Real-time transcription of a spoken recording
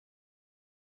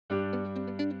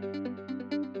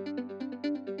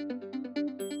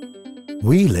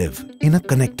We live in a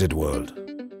connected world.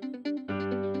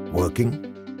 Working,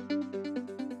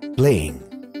 playing,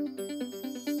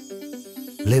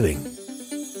 living,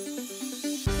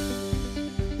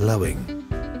 loving,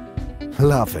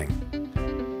 laughing,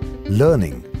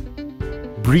 learning,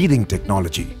 breathing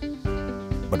technology.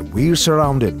 But we're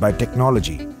surrounded by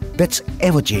technology that's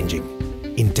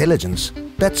ever-changing, intelligence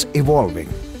that's evolving.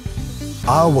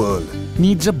 Our world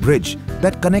needs a bridge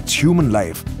that connects human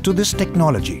life to this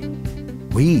technology.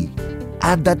 We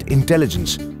add that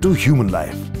intelligence to human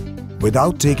life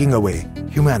without taking away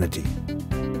humanity.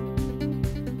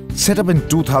 Set up in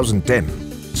 2010,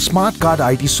 Smart Card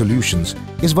IT Solutions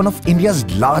is one of India's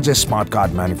largest smart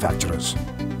card manufacturers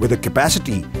with a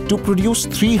capacity to produce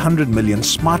 300 million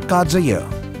smart cards a year.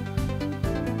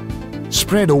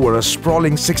 Spread over a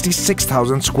sprawling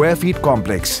 66,000 square feet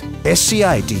complex,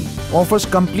 SCIT offers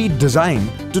complete design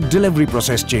to delivery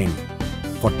process chain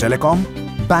for telecom,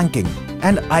 banking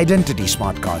and identity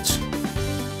smart cards.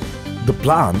 The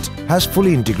plant has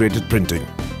fully integrated printing,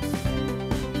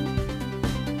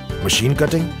 machine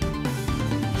cutting,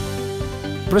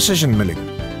 precision milling,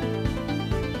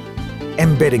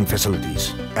 embedding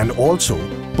facilities and also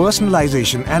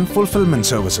personalization and fulfillment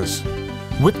services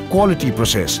with quality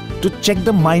process to check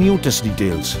the minutest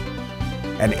details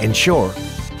and ensure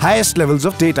highest levels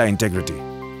of data integrity,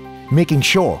 making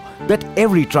sure that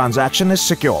every transaction is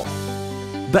secure.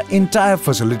 The entire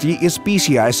facility is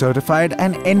PCI certified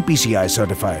and NPCI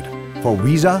certified for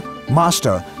Visa,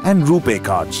 Master and Rupay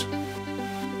cards.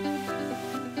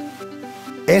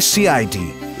 SCIT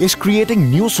is creating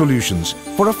new solutions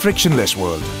for a frictionless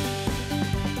world,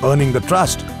 earning the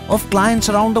trust of clients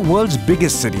around the world's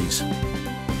biggest cities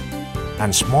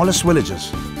and smallest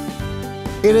villages.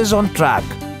 It is on track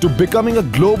to becoming a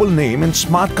global name in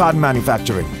smart card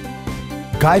manufacturing,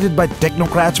 guided by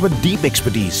technocrats with deep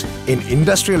expertise in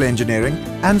industrial engineering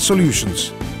and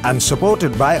solutions, and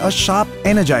supported by a sharp,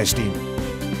 energized team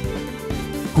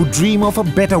who dream of a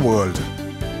better world,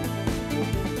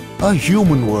 a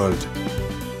human world.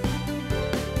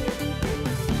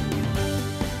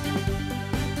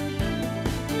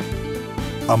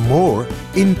 A more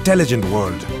intelligent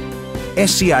world.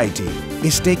 SCIT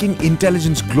is taking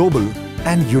intelligence global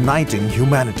and uniting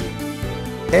humanity.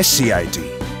 SCIT,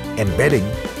 embedding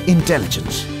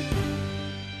intelligence.